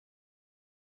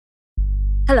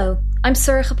Hello, I'm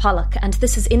Sorcha Pollak, and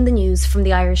this is In the News from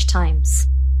the Irish Times.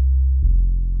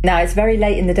 Now, it's very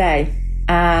late in the day,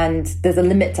 and there's a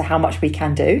limit to how much we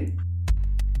can do.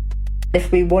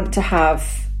 If we want to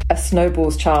have a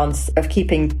snowball's chance of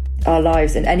keeping our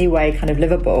lives in any way kind of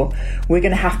livable, we're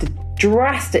going to have to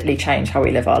drastically change how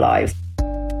we live our lives.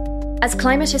 As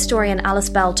climate historian Alice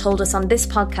Bell told us on this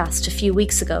podcast a few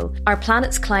weeks ago, our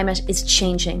planet's climate is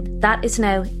changing. That is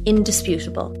now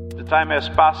indisputable. The time has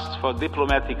passed for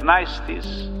diplomatic niceties.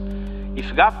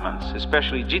 If governments,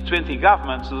 especially G20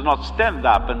 governments, do not stand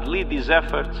up and lead this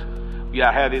effort, we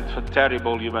are headed for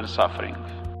terrible human suffering.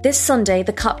 This Sunday,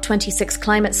 the COP26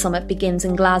 Climate Summit begins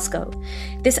in Glasgow.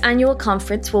 This annual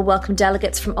conference will welcome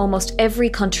delegates from almost every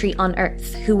country on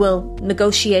Earth who will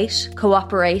negotiate,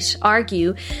 cooperate,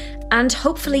 argue, and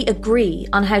hopefully agree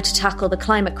on how to tackle the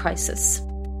climate crisis.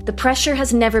 The pressure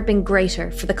has never been greater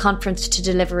for the conference to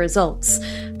deliver results,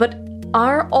 but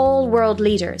are all world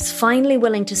leaders finally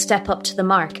willing to step up to the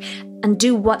mark and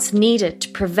do what's needed to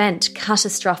prevent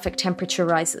catastrophic temperature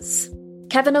rises?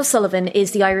 Kevin O'Sullivan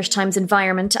is the Irish Times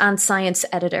Environment and Science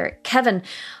editor. Kevin,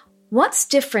 what's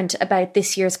different about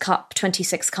this year's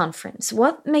COP26 conference?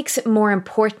 What makes it more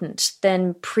important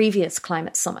than previous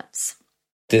climate summits?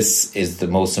 This is the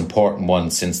most important one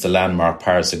since the landmark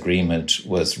Paris Agreement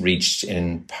was reached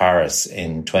in Paris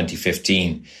in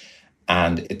 2015.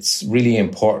 And it's really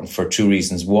important for two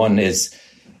reasons. One is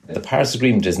the Paris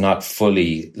Agreement is not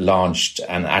fully launched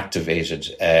and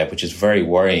activated, which is very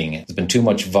worrying. There's been too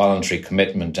much voluntary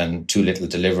commitment and too little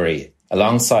delivery.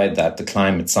 Alongside that, the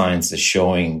climate science is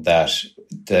showing that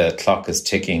the clock is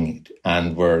ticking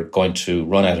and we're going to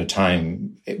run out of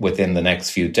time within the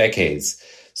next few decades.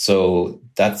 So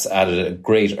that's added a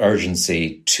great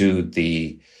urgency to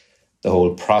the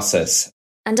whole process.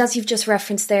 And as you've just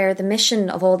referenced there, the mission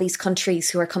of all these countries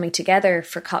who are coming together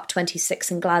for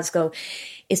COP26 in Glasgow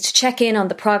is to check in on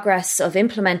the progress of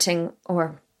implementing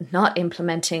or not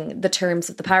implementing the terms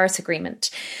of the Paris Agreement,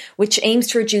 which aims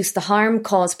to reduce the harm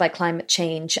caused by climate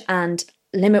change and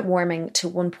limit warming to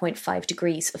 1.5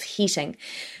 degrees of heating.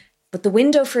 But the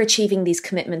window for achieving these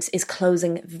commitments is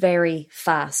closing very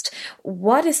fast.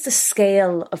 What is the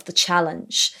scale of the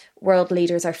challenge world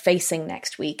leaders are facing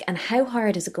next week, and how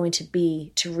hard is it going to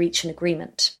be to reach an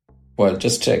agreement? Well,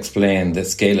 just to explain the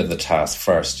scale of the task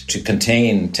first, to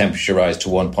contain temperature rise to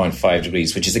 1.5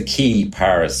 degrees, which is a key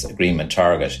Paris Agreement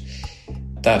target,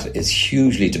 that is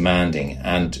hugely demanding.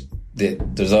 And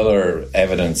there's other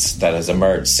evidence that has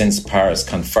emerged since Paris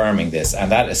confirming this, and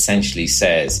that essentially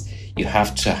says you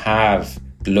have to have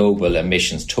global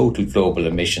emissions, total global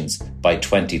emissions by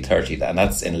 2030, and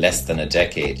that's in less than a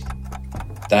decade.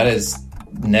 That is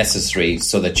necessary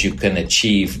so that you can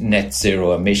achieve net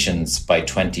zero emissions by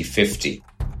 2050.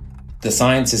 The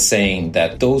science is saying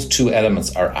that those two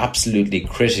elements are absolutely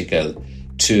critical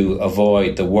to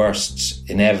avoid the worst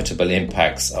inevitable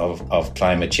impacts of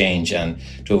climate change and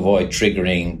to avoid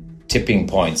triggering tipping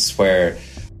points where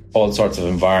all sorts of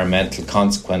environmental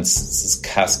consequences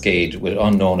cascade with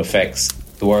unknown effects.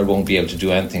 The world won't be able to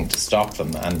do anything to stop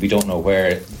them, and we don't know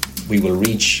where we will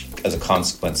reach as a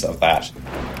consequence of that.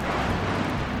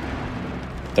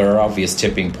 There are obvious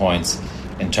tipping points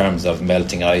in terms of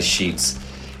melting ice sheets,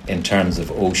 in terms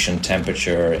of ocean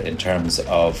temperature, in terms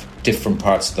of different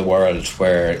parts of the world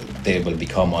where they will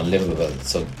become unlivable.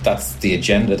 So that's the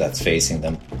agenda that's facing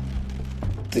them.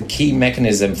 The key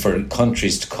mechanism for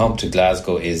countries to come to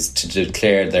Glasgow is to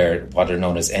declare their what are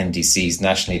known as NDCs,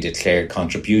 nationally declared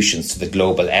contributions to the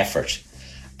global effort.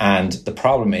 And the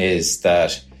problem is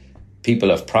that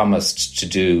people have promised to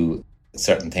do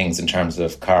certain things in terms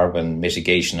of carbon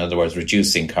mitigation, in other words,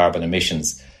 reducing carbon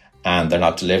emissions, and they're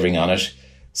not delivering on it.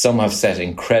 Some have set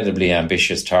incredibly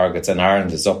ambitious targets, and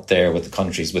Ireland is up there with the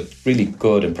countries with really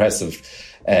good, impressive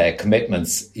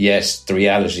commitments, yet the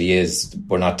reality is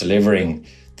we're not delivering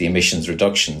the emissions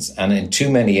reductions. And in too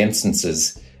many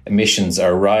instances, emissions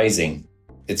are rising.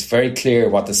 It's very clear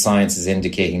what the science is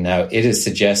indicating now. It is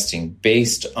suggesting,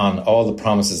 based on all the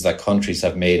promises that countries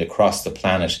have made across the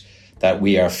planet, that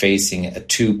we are facing a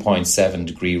 2.7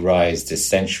 degree rise this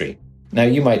century. Now,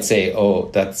 you might say, oh,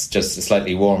 that's just a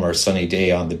slightly warmer, sunny day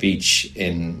on the beach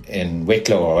in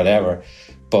Wicklow or whatever.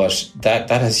 But that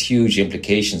has huge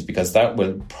implications, because that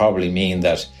will probably mean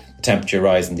that the temperature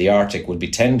rise in the Arctic will be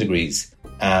 10 degrees.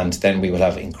 And then we will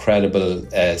have incredible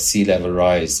sea level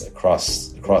rise across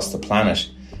the planet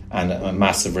and a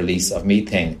massive release of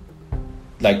methane.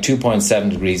 Like 2.7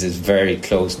 degrees is very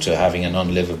close to having an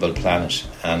unlivable planet.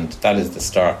 And that is the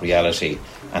stark reality.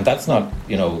 And that's not,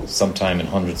 sometime in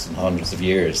hundreds and hundreds of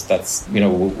years. That's,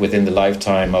 within the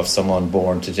lifetime of someone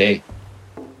born today.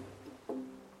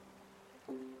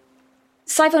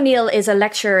 Sive O'Neill is a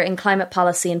lecturer in climate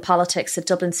policy and politics at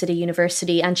Dublin City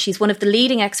University, and she's one of the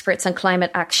leading experts on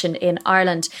climate action in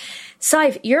Ireland.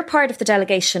 Sive, you're part of the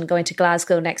delegation going to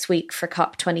Glasgow next week for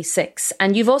COP26,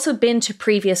 and you've also been to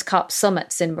previous COP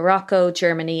summits in Morocco,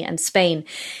 Germany and Spain.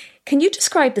 Can you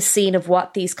describe the scene of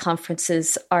what these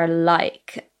conferences are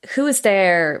like? Who is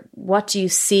there? What do you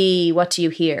see? What do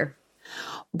you hear?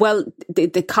 Well, the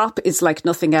COP is like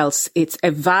nothing else. It's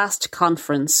a vast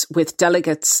conference with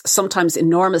delegates, sometimes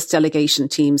enormous delegation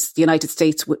teams. The United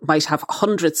States might have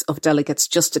hundreds of delegates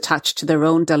just attached to their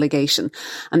own delegation.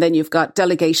 And then you've got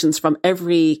delegations from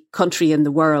every country in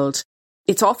the world.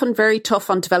 It's often very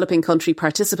tough on developing country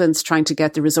participants trying to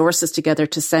get the resources together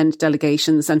to send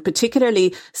delegations, and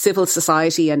particularly civil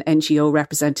society and NGO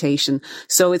representation.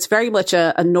 So it's very much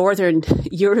a Northern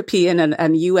European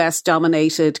and US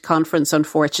dominated conference,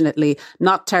 unfortunately,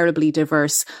 not terribly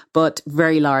diverse, but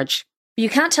very large. You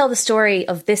can't tell the story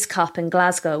of this COP in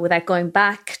Glasgow without going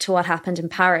back to what happened in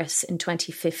Paris in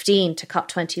 2015 to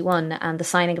COP21 and the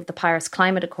signing of the Paris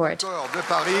Climate Accord.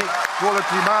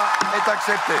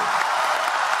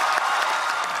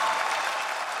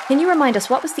 Can you remind us,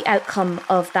 what was the outcome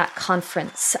of that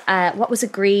conference? What was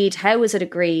agreed? How was it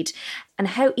agreed? And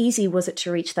how easy was it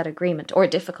to reach that agreement, or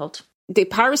difficult? The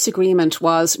Paris Agreement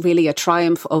was really a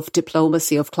triumph of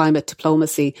diplomacy, of climate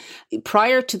diplomacy.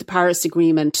 Prior to the Paris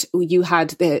Agreement, you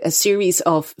had a series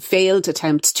of failed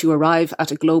attempts to arrive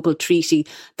at a global treaty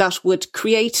that would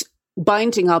create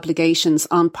binding obligations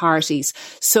on parties.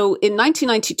 So in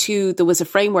 1992, there was a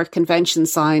framework convention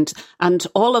signed, and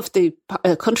all of the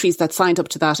countries that signed up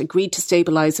to that agreed to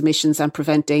stabilise emissions and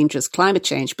prevent dangerous climate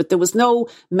change. But there was no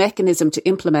mechanism to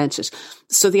implement it.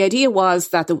 So the idea was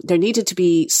that there needed to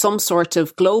be some sort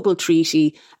of global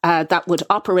treaty that would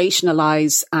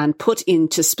operationalise and put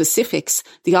into specifics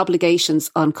the obligations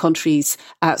on countries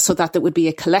so that there would be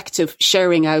a collective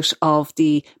sharing out of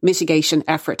the mitigation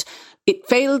effort. It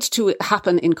failed to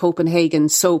happen in Copenhagen.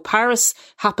 So Paris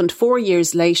happened 4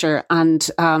 years later, and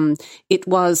it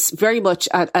was very much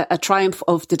a triumph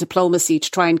of the diplomacy to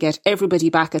try and get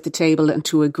everybody back at the table and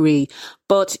to agree.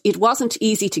 But it wasn't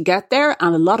easy to get there,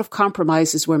 and a lot of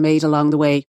compromises were made along the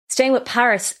way. Staying with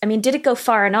Paris, did it go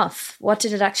far enough? What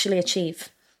did it actually achieve?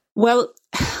 Well,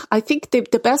 I think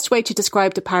the best way to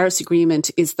describe the Paris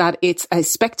Agreement is that it's a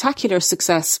spectacular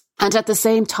success, and at the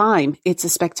same time, it's a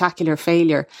spectacular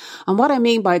failure. And what I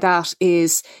mean by that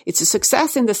is it's a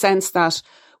success in the sense that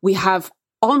we have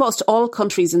almost all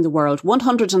countries in the world,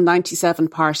 197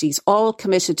 parties, all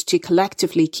committed to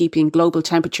collectively keeping global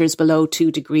temperatures below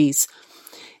 2 degrees.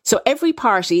 So every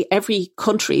party, every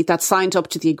country that signed up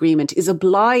to the agreement is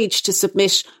obliged to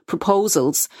submit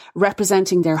proposals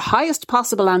representing their highest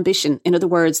possible ambition. In other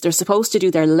words, they're supposed to do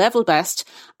their level best,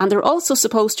 and they're also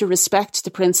supposed to respect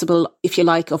the principle, if you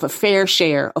like, of a fair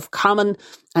share of common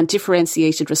and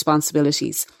differentiated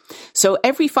responsibilities. So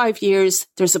every 5 years,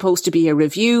 there's supposed to be a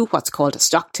review, what's called a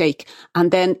stock take.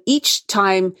 And then each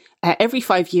time, every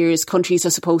 5 years, countries are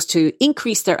supposed to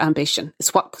increase their ambition.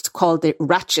 It's what's called the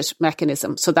ratchet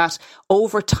mechanism, so that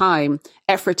over time,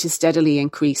 effort is steadily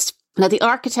increased. Now, the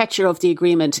architecture of the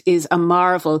agreement is a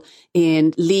marvel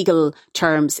in legal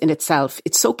terms in itself.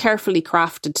 It's so carefully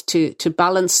crafted to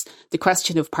balance the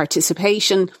question of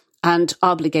participation and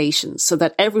obligations so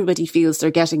that everybody feels they're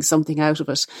getting something out of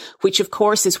it, which of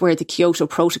course is where the Kyoto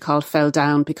Protocol fell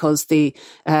down, because the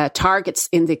targets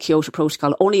in the Kyoto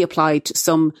Protocol only applied to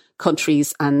some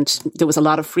countries, and there was a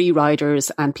lot of free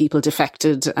riders and people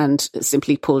defected and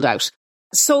simply pulled out.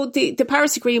 So the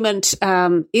Paris Agreement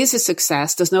is a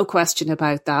success, there's no question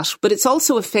about that, but it's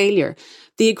also a failure.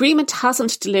 The agreement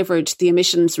hasn't delivered the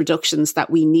emissions reductions that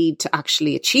we need to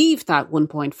actually achieve that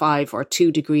 1.5 or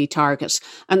 2 degree target.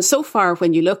 And so far,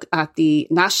 when you look at the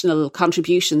national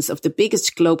contributions of the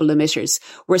biggest global emitters,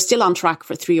 we're still on track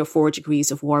for 3 or 4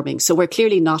 degrees of warming. So we're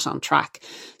clearly not on track.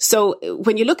 So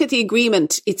when you look at the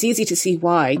agreement, it's easy to see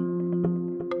why.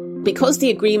 Because the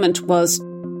agreement was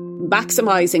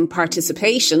maximising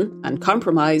participation and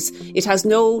compromise, it has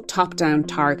no top-down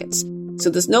targets. So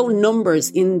there's no numbers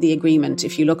in the agreement,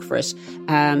 if you look for it,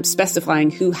 specifying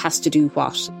who has to do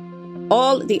what.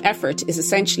 All the effort is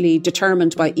essentially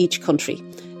determined by each country.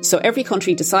 So every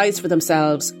country decides for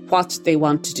themselves what they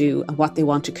want to do and what they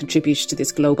want to contribute to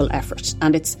this global effort.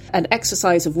 And it's an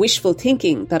exercise of wishful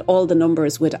thinking that all the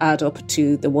numbers would add up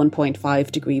to the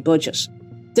 1.5 degree budget.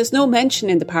 There's no mention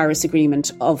in the Paris Agreement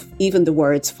of even the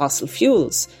words fossil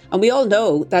fuels. And we all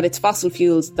know that it's fossil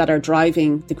fuels that are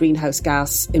driving the greenhouse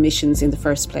gas emissions in the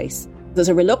first place. There's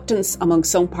a reluctance among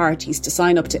some parties to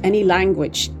sign up to any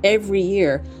language every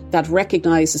year that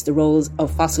recognises the roles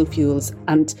of fossil fuels.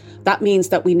 And that means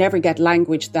that we never get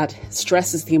language that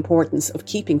stresses the importance of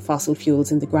keeping fossil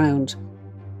fuels in the ground.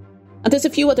 And there's a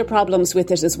few other problems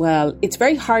with it as well. It's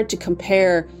very hard to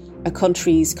compare a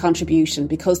country's contribution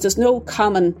because there's no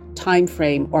common time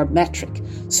frame or metric.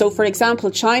 So, for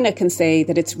example, China can say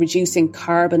that it's reducing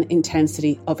carbon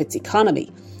intensity of its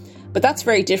economy. But that's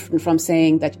very different from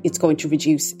saying that it's going to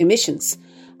reduce emissions.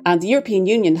 And the European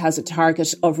Union has a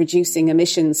target of reducing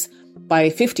emissions by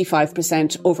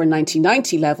 55% over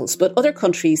 1990 levels. But other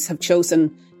countries have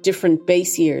chosen different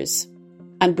base years.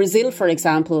 And Brazil, for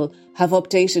example, have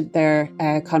updated their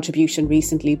contribution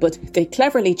recently, but they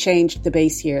cleverly changed the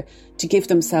base year to give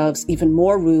themselves even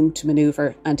more room to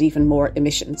manoeuvre and even more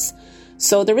emissions.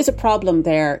 So there is a problem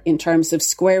there in terms of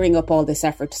squaring up all this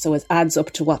effort so it adds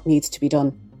up to what needs to be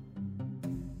done.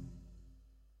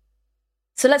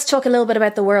 So let's talk a little bit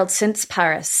about the world since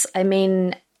Paris. I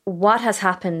mean, what has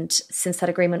happened since that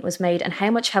agreement was made and how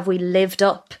much have we lived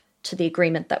up to the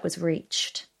agreement that was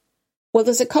reached? Well,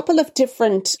 there's a couple of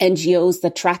different NGOs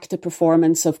that track the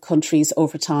performance of countries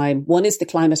over time. One is the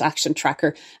Climate Action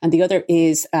Tracker, and the other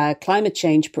is Climate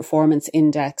Change Performance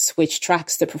Index, which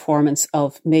tracks the performance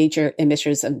of major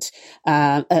emitters and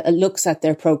looks at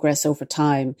their progress over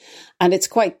time. And it's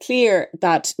quite clear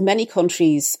that many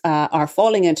countries are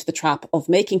falling into the trap of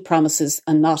making promises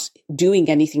and not doing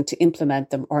anything to implement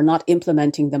them or not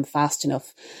implementing them fast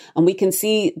enough. And we can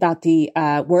see that the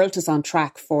world is on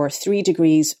track for 3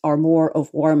 degrees or more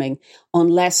of warming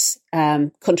unless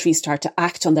countries start to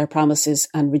act on their promises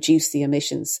and reduce the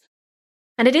emissions.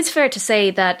 And it is fair to say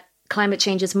that climate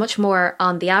change is much more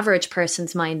on the average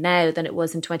person's mind now than it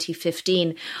was in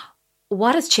 2015.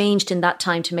 What has changed in that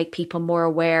time to make people more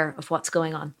aware of what's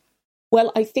going on?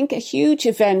 Well, I think a huge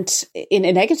event in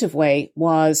a negative way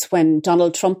was when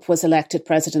Donald Trump was elected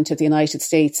president of the United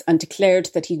States and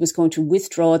declared that he was going to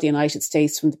withdraw the United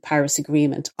States from the Paris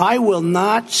Agreement. I will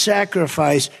not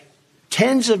sacrifice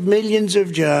tens of millions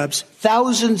of jobs,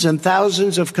 thousands and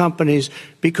thousands of companies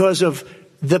because of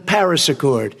the Paris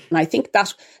Accord. And I think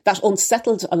that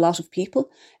unsettled a lot of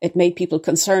people. It made people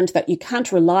concerned that you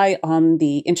can't rely on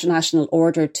the international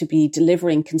order to be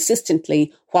delivering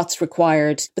consistently what's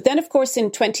required. But then, of course,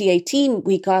 in 2018,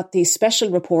 we got the special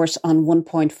report on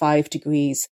 1.5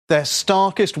 degrees. Their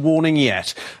starkest warning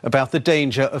yet about the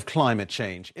danger of climate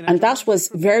change. And that was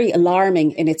very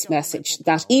alarming in its message,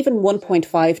 that even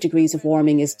 1.5 degrees of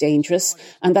warming is dangerous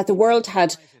and that the world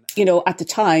had, at the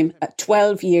time,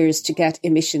 12 years to get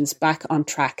emissions back on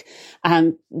track.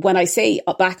 And when I say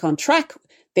back on track,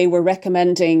 they were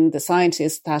recommending, the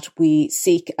scientists, that we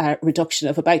seek a reduction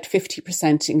of about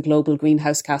 50% in global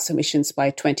greenhouse gas emissions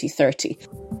by 2030.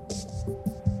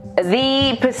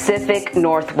 The Pacific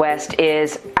Northwest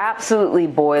is absolutely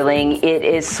boiling. It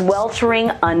is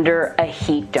sweltering under a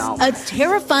heat dome. A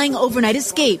terrifying overnight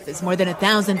escape as more than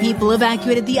 1,000 people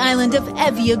evacuated the island of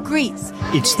Evia, Greece.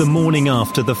 It's the morning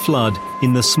after the flood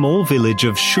in the small village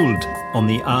of Schuld on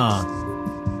the Aar.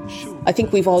 I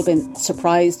think we've all been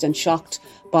surprised and shocked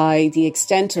by the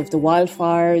extent of the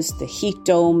wildfires, the heat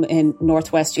dome in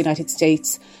northwest United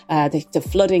States, the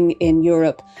flooding in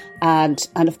Europe, and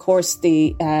of course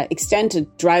the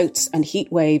extended droughts and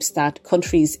heat waves that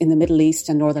countries in the Middle East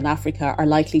and Northern Africa are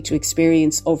likely to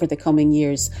experience over the coming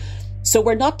years. So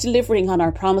we're not delivering on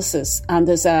our promises, and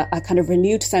there's a kind of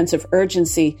renewed sense of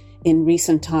urgency in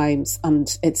recent times.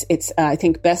 And it's I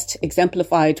think best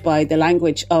exemplified by the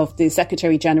language of the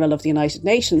Secretary General of the United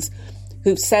Nations,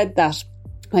 who said that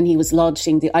when he was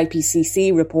launching the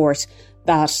IPCC report,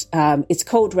 that it's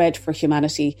code red for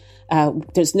humanity.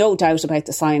 There's no doubt about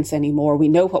the science anymore. We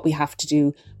know what we have to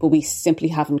do, but we simply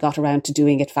haven't got around to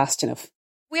doing it fast enough.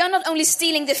 We are not only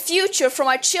stealing the future from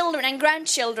our children and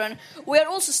grandchildren, we are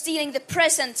also stealing the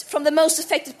present from the most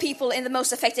affected people in the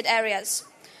most affected areas.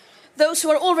 Those who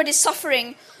are already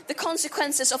suffering the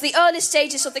consequences of the early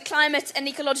stages of the climate and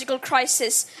ecological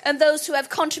crisis, and those who have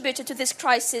contributed to this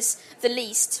crisis the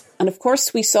least. And of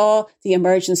course, we saw the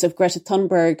emergence of Greta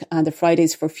Thunberg and the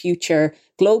Fridays for Future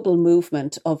global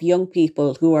movement of young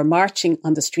people who are marching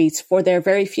on the streets for their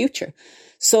very future.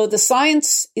 So the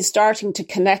science is starting to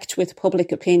connect with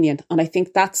public opinion. And I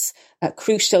think that's a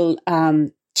crucial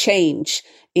change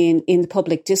in the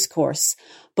public discourse.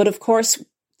 But of course,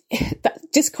 that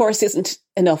discourse isn't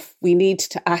enough. We need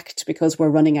to act because we're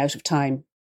running out of time.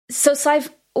 So,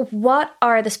 Sive, what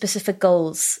are the specific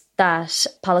goals that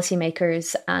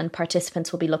policymakers and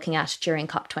participants will be looking at during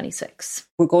COP26?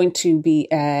 We're going to be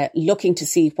looking to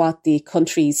see what the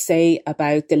countries say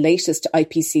about the latest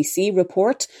IPCC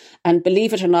report. And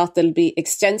believe it or not, there'll be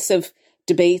extensive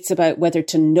debates about whether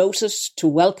to note it, to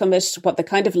welcome it, what the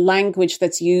kind of language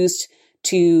that's used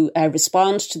to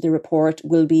respond to the report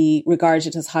will be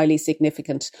regarded as highly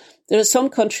significant. There are some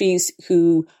countries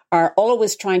who are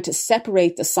always trying to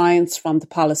separate the science from the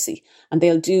policy, and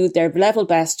they'll do their level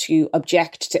best to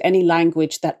object to any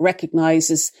language that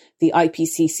recognises the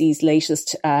IPCC's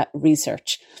latest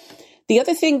research. The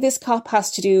other thing this COP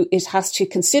has to do, it has to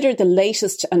consider the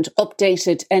latest and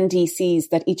updated NDCs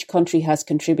that each country has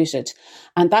contributed.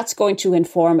 And that's going to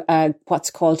inform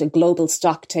what's called a global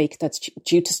stocktake that's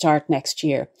due to start next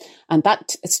year. And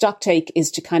that stocktake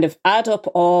is to kind of add up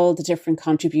all the different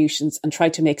contributions and try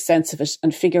to make sense of it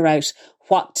and figure out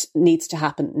what needs to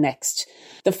happen next.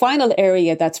 The final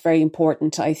area that's very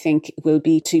important, I think, will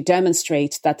be to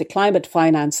demonstrate that the climate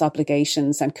finance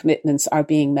obligations and commitments are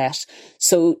being met.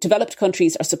 So developed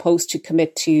countries are supposed to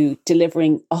commit to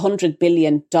delivering $100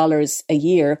 billion a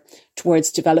year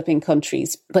towards developing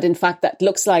countries. But in fact, that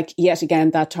looks like, yet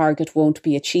again, that target won't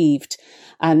be achieved.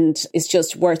 And it's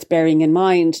just worth bearing in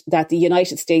mind that the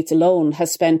United States alone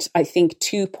has spent, I think,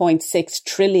 $2.6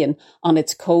 trillion on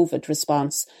its COVID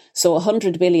response. So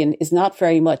 $100 billion is not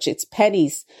very much. It's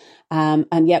pennies.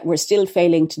 And yet we're still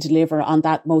failing to deliver on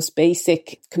that most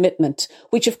basic commitment,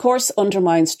 which of course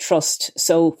undermines trust.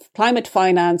 So climate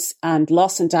finance and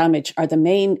loss and damage are the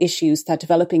main issues that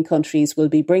developing countries will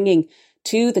be bringing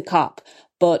to the COP,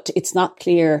 but it's not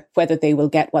clear whether they will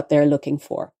get what they're looking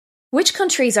for. Which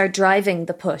countries are driving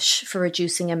the push for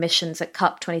reducing emissions at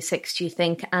COP26, do you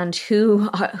think, and who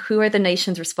are the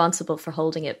nations responsible for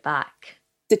holding it back?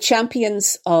 The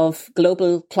champions of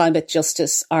global climate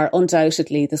justice are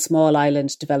undoubtedly the small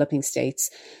island developing states.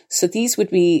 So these would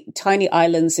be tiny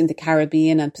islands in the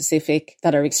Caribbean and Pacific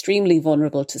that are extremely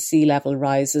vulnerable to sea level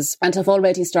rises and have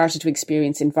already started to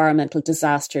experience environmental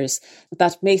disasters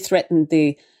that may threaten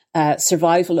the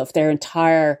survival of their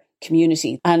entire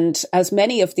community. And as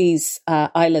many of these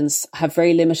islands have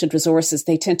very limited resources,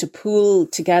 they tend to pool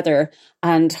together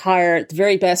and hire the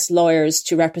very best lawyers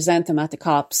to represent them at the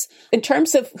COPs. In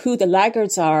terms of who the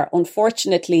laggards are,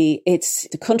 unfortunately, it's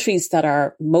the countries that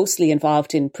are mostly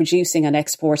involved in producing and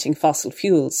exporting fossil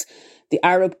fuels. The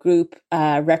Arab group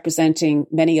representing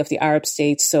many of the Arab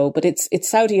states, but it's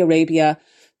Saudi Arabia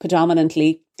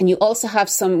predominantly. And you also have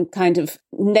some kind of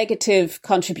negative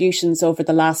contributions over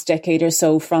the last decade or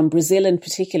so from Brazil in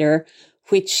particular,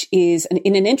 which is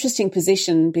in an interesting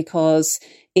position because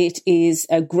it is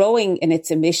growing in its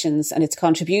emissions and its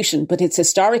contribution, but its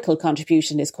historical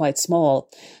contribution is quite small.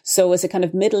 So as a kind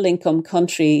of middle income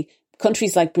country,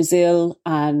 countries like Brazil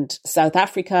and South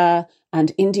Africa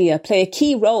and India play a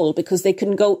key role because they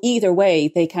can go either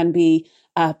way. They can be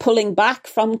pulling back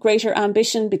from greater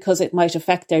ambition because it might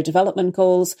affect their development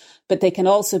goals, but they can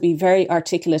also be very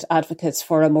articulate advocates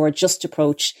for a more just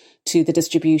approach to the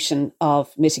distribution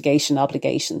of mitigation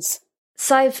obligations.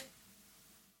 Saif,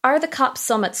 are the COP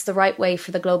summits the right way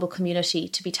for the global community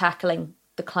to be tackling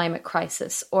the climate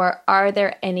crisis, or are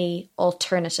there any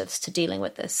alternatives to dealing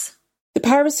with this? The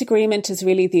Paris Agreement is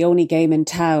really the only game in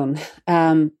town.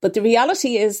 But the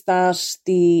reality is that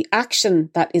the action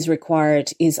that is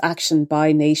required is action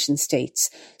by nation states.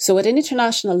 So at an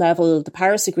international level, the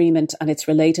Paris Agreement and its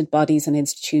related bodies and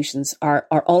institutions are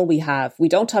all we have. We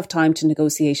don't have time to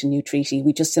negotiate a new treaty.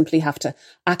 We just simply have to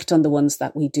act on the ones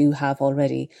that we do have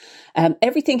already.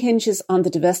 Everything hinges on the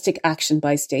domestic action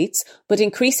by states, but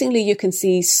increasingly you can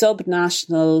see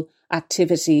subnational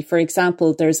activity. For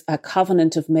example, there's a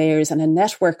covenant of mayors and a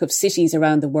network of cities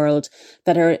around the world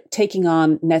that are taking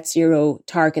on net zero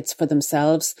targets for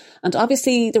themselves. And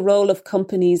obviously the role of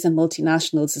companies and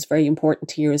multinationals is very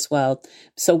important here as well.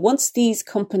 So once these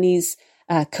companies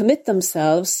commit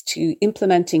themselves to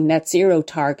implementing net zero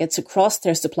targets across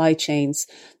their supply chains,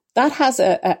 that has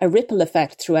a ripple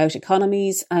effect throughout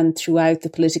economies and throughout the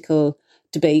political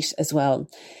debate as well.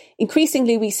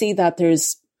 Increasingly, we see that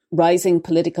there's rising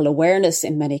political awareness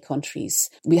in many countries.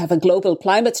 We have a global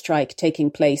climate strike taking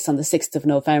place on the 6th of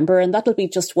November, and that'll be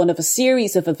just one of a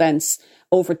series of events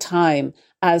over time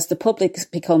as the public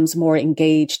becomes more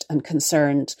engaged and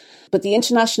concerned. But the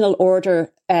international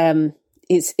order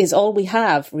is all we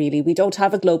have, really. We don't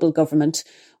have a global government.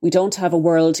 We don't have a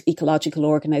World Ecological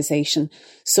Organization.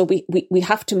 So we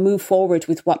have to move forward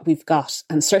with what we've got.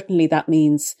 And certainly that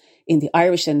means in the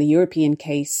Irish and the European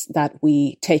case that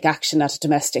we take action at a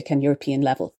domestic and European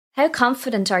level. How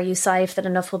confident are you, Saif, that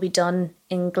enough will be done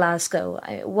in Glasgow?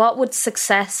 What would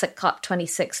success at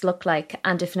COP26 look like?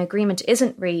 And if an agreement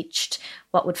isn't reached,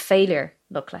 what would failure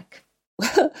look like?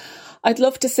 I'd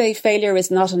love to say failure is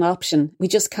not an option. We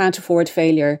just can't afford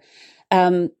failure.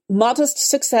 Modest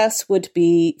success would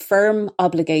be firm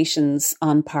obligations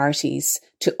on parties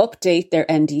to update their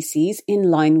NDCs in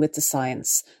line with the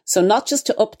science. So not just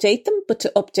to update them, but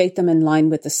to update them in line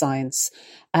with the science.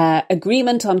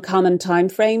 Agreement on common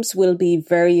timeframes will be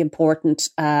very important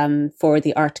for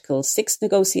the Article 6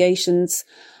 negotiations.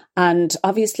 And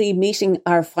obviously meeting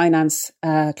our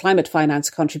climate finance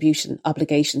contribution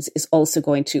obligations is also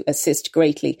going to assist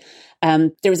greatly.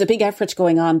 There is a big effort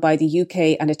going on by the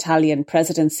UK and Italian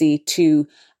presidency to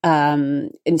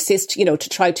insist, to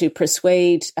try to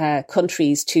persuade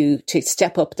countries to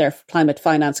step up their climate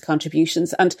finance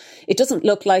contributions. And it doesn't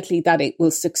look likely that it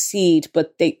will succeed,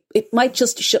 but it might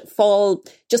just fall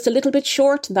just a little bit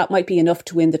short, and that might be enough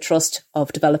to win the trust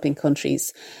of developing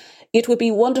countries. It would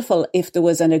be wonderful if there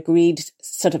was an agreed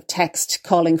sort of text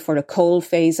calling for a coal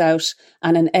phase out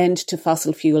and an end to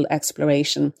fossil fuel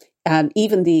exploration. And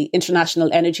even the International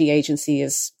Energy Agency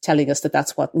is telling us that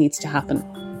that's what needs to happen.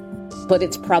 But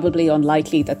it's probably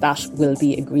unlikely that that will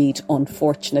be agreed,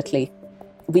 unfortunately.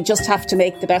 We just have to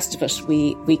make the best of it.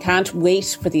 We can't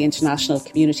wait for the international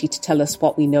community to tell us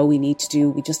what we know we need to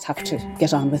do. We just have to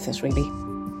get on with it, really.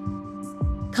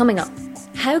 Coming up,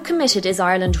 how committed is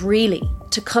Ireland really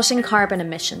to cutting carbon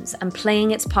emissions and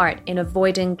playing its part in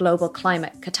avoiding global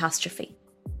climate catastrophe?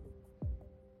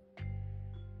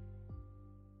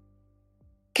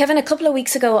 Kevin, a couple of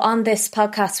weeks ago on this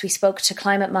podcast, we spoke to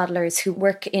climate modellers who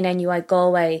work in NUI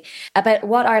Galway about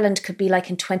what Ireland could be like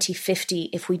in 2050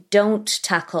 if we don't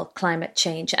tackle climate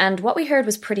change. And what we heard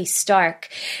was pretty stark.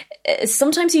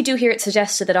 Sometimes you do hear it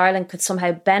suggested that Ireland could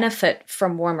somehow benefit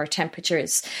from warmer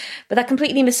temperatures, but that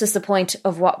completely misses the point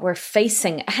of what we're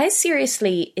facing. How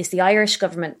seriously is the Irish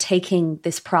government taking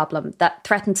this problem that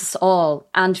threatens us all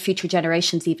and future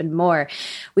generations even more?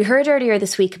 We heard earlier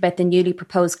this week about the newly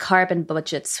proposed carbon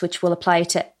budgets, which will apply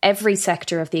to every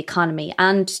sector of the economy,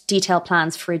 and detailed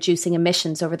plans for reducing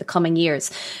emissions over the coming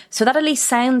years. So that at least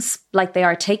sounds like they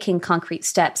are taking concrete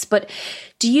steps. But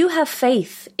do you have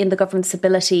faith in the government's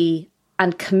ability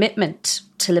and commitment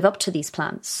to live up to these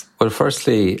plans? Well,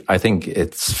 firstly, I think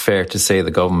it's fair to say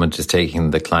the government is taking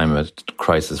the climate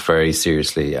crisis very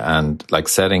seriously, and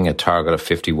setting a target of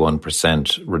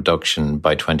 51% reduction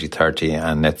by 2030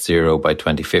 and net zero by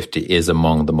 2050 is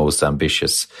among the most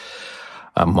ambitious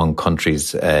among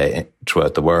countries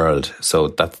throughout the world. So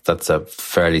that's a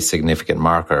fairly significant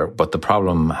marker. But the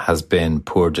problem has been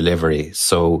poor delivery.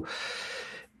 So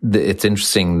it's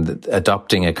interesting that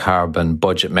adopting a carbon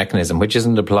budget mechanism, which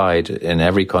isn't applied in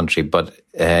every country, but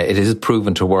it is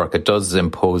proven to work. It does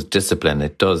impose discipline.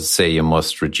 It does say you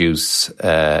must reduce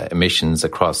emissions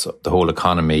across the whole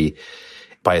economy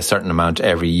by a certain amount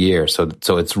every year. So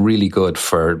it's really good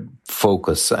for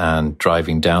focus and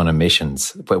driving down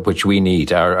emissions, which we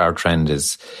need. Our trend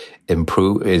is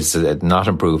not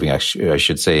improving, I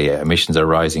should say. Emissions are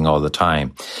rising all the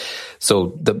time.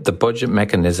 So the budget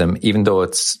mechanism, even though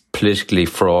it's politically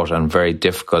fraught and very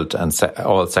difficult and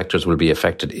all sectors will be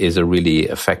affected, is a really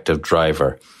effective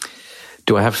driver.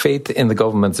 Do I have faith in the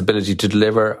government's ability to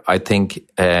deliver? I think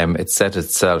it set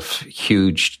itself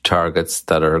huge targets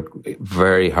that are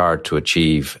very hard to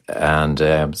achieve.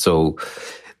 And so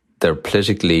they're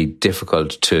politically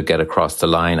difficult to get across the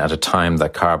line at a time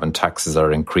that carbon taxes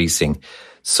are increasing.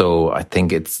 So I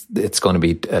think it's going to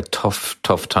be a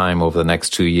tough time over the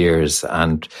next 2 years.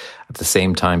 And at the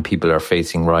same time, people are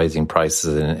facing rising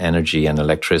prices in energy and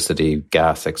electricity,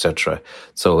 gas, etc.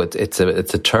 So it's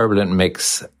a turbulent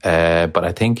mix. But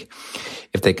I think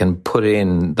if they can put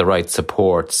in the right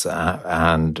supports,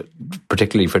 and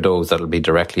particularly for those that will be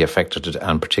directly affected,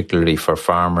 and particularly for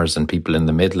farmers and people in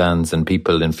the Midlands and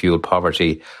people in fuel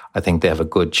poverty, I think they have a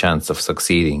good chance of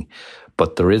succeeding.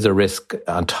 But there is a risk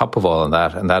on top of all of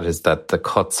that, and that is that the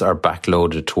cuts are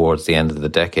backloaded towards the end of the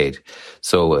decade.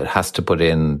 So it has to put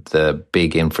in the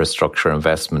big infrastructure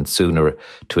investment sooner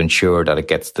to ensure that it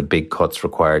gets the big cuts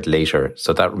required later.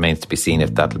 So that remains to be seen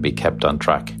if that will be kept on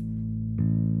track.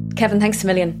 Kevin, thanks a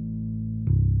million.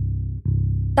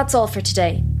 That's all for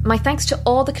today. My thanks to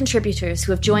all the contributors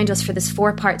who have joined us for this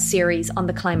 4-part series on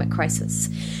the climate crisis.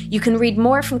 You can read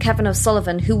more from Kevin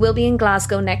O'Sullivan, who will be in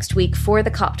Glasgow next week for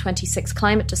the COP26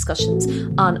 climate discussions,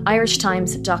 on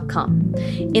irishtimes.com.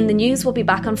 In the News will be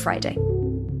back on Friday.